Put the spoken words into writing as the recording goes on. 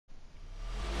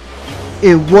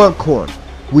In one corner,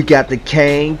 we got the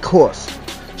Cane Corso,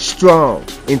 strong,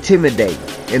 intimidating,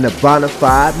 and a bona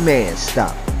fide man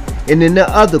stopper. And in the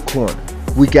other corner,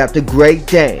 we got the Great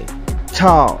Dane,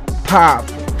 tall,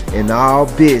 powerful, and all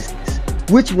business.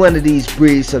 Which one of these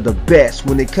breeds are the best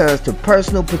when it comes to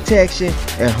personal protection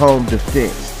and home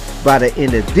defense? By the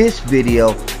end of this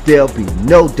video, there'll be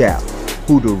no doubt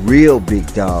who the real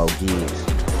big dog is.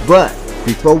 But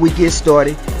before we get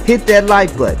started, hit that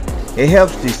like button. It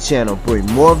helps this channel bring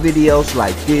more videos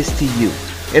like this to you.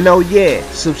 And oh yeah,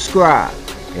 subscribe.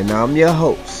 And I'm your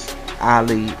host,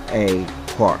 Ali A.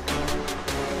 Parker.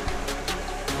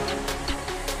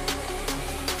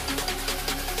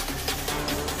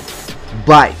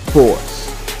 Bite force.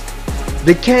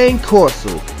 The Cane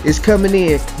Corso is coming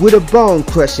in with a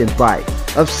bone-crushing bite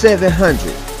of 700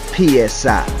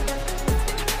 psi,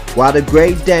 while the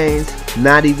Great Dane's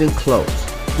not even close,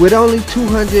 with only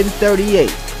 238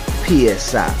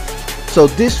 psi. So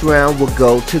this round will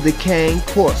go to the Cane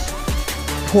Corso.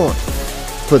 Point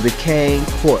for the Cane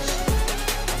Corso.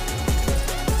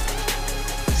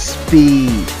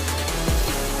 Speed.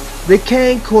 The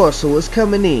Cane Corso is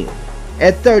coming in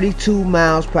at 32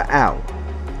 miles per hour,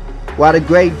 while the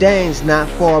Great Dane's not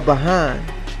far behind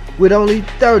with only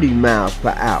 30 miles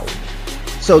per hour.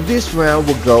 So this round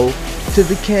will go to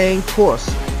the Cane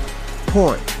Corso.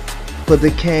 Point for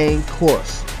the Cane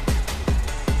Corso.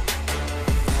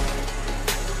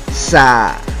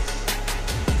 Size.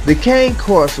 The Cane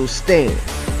Corso stands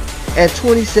at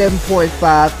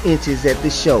 27.5 inches at the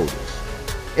shoulders,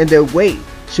 and their weight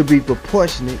should be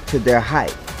proportionate to their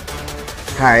height.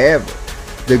 However,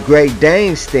 the Great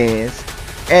Dane stands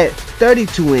at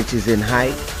 32 inches in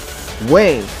height,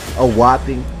 weighing a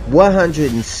whopping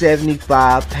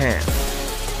 175 pounds.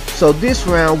 So this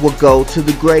round will go to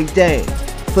the Great Dane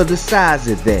for the size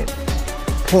advantage.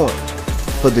 Point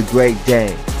for the Great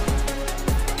Dane.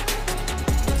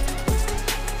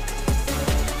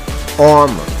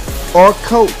 Armor or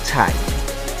coat type.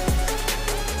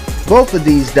 Both of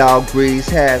these dog breeds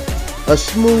have a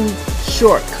smooth,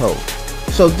 short coat,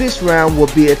 so this round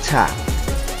will be a tie.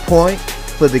 Point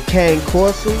for the Cane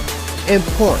Corso and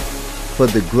point for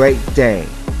the Great Dane.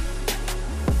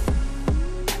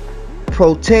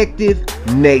 Protective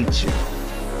nature.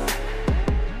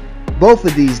 Both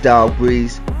of these dog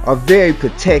breeds are very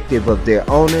protective of their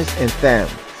owners and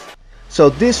families, so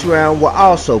this round will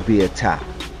also be a tie.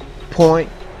 Point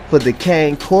for the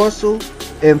Cane Corso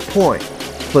and point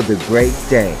for the Great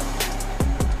Dane.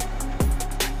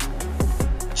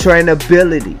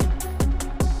 Trainability.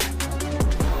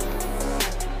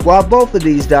 While both of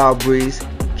these dog breeds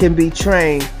can be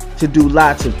trained to do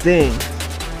lots of things,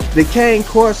 the Cane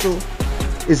Corso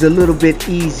is a little bit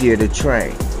easier to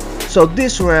train. So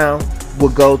this round will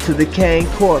go to the Cane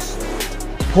Corso.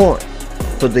 Point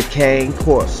for the Cane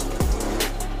Corso.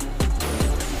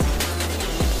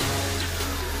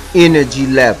 Energy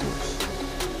levels.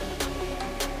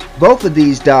 Both of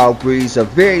these dog breeds are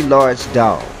very large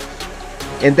dogs,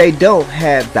 and they don't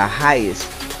have the highest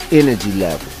energy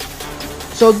level.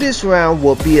 So this round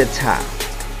will be a tie.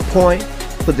 Point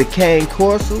for the Cane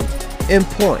Corso and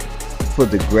point for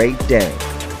the Great Dane.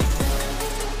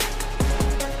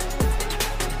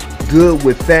 Good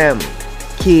with family,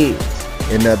 kids,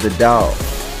 and other dogs.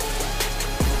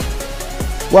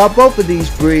 While both of these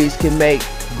breeds can make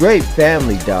great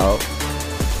family dogs,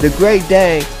 the Great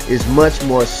Dane is much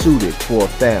more suited for a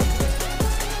family.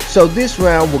 So this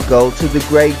round will go to the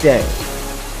Great Dane.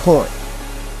 Point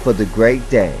for the Great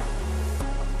Dane.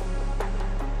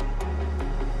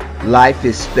 Life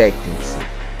expectancy.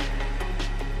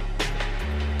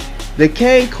 The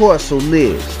Cane Corso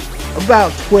lives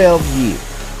about 12 years,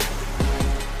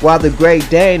 while the Great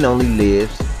Dane only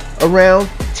lives around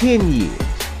 10 years.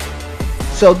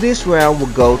 So this round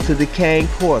will go to the Cane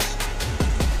Corso.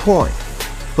 Point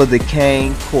for the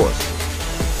Cane Corso.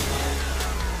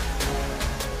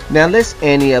 Now let's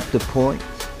ante up the points.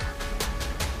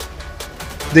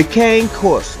 The Cane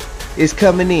Corso is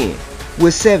coming in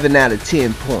with 7 out of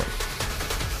 10 points.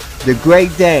 The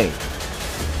Great Dane,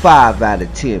 5 out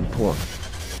of 10 points.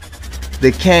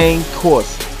 The Cane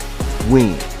Corso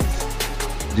wins.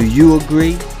 Do you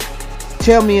agree?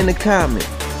 Tell me in the comments.